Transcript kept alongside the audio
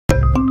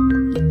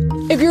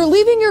you're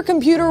leaving your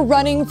computer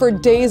running for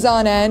days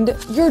on end,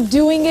 you're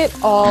doing it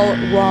all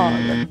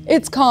wrong.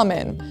 It's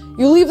common.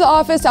 You leave the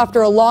office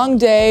after a long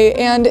day,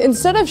 and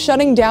instead of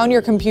shutting down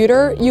your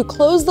computer, you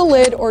close the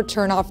lid or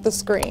turn off the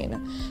screen.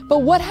 But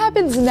what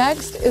happens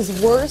next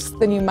is worse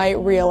than you might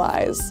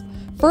realize.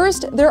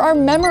 First, there are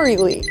memory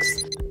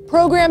leaks.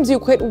 Programs you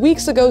quit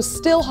weeks ago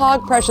still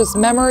hog precious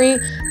memory,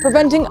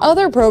 preventing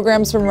other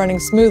programs from running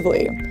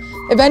smoothly.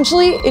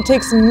 Eventually, it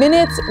takes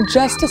minutes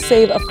just to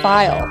save a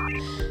file.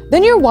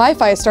 Then your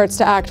Wi-Fi starts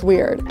to act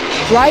weird.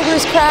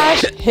 Drivers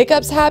crash,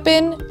 hiccups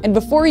happen, and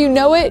before you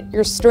know it,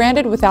 you're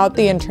stranded without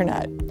the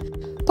internet.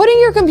 Putting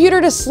your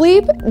computer to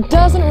sleep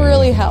doesn't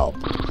really help.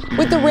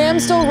 With the RAM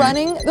still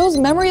running, those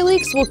memory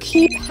leaks will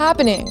keep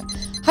happening.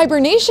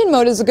 Hibernation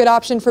mode is a good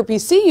option for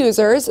PC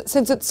users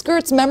since it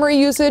skirts memory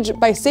usage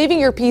by saving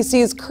your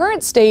PC's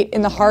current state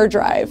in the hard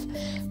drive.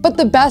 But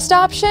the best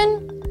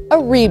option? A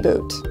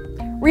reboot.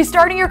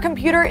 Restarting your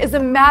computer is a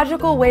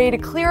magical way to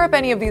clear up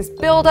any of these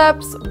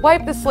buildups,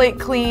 wipe the slate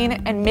clean,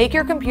 and make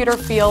your computer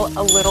feel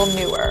a little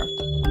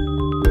newer.